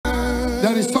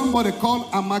There is somebody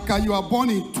called Amaka. You are born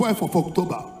in 12th of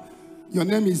October. Your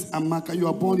name is Amaka. You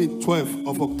are born in 12th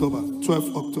of October.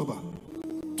 12th October.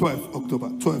 12th October.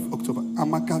 12th October.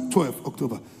 Amaka, 12th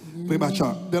October.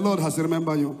 The Lord has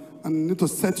remembered you and need to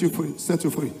set you free. Set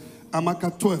you free.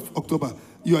 Amaka, 12th October.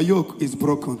 Your yoke is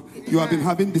broken. You have been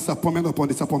having disappointment upon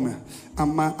disappointment.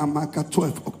 Amaka,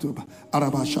 12th October.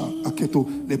 Arabasha, Aketo,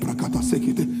 Lebrakata,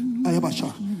 Sekite,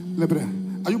 Ayabasha, Lebre.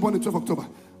 Are you born in 12th October?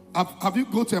 Have you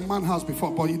go to a man's house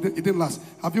before, but it didn't last?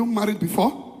 Have you married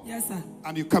before? Yes, sir.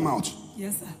 And you come out?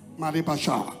 Yes, sir.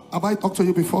 Maribasha. Have I talked to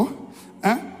you before?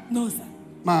 No, sir.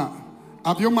 Ma,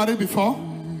 have you married before?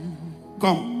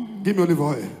 Come, give me olive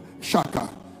oil. Shaka.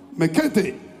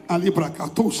 Mekete and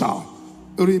Librakatosha.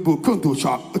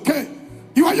 Okay,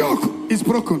 your yoke is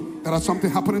broken. There is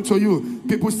something happening to you.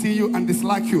 People see you and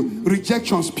dislike you.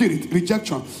 Rejection spirit,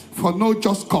 rejection for no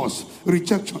just cause.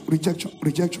 Rejection, rejection,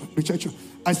 rejection, rejection.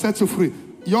 I set you free.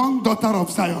 Young daughter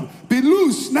of Zion, be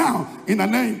loose now in the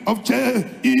name of Jesus.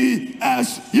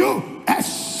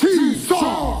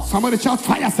 Somebody shout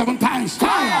fire 7 times.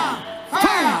 Fire,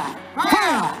 fire,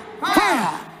 fire,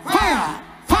 fire, fire,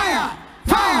 fire,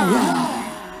 fire.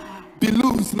 Be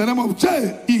loose in the name of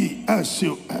Jesus.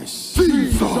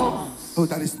 Oh,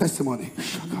 that is testimony.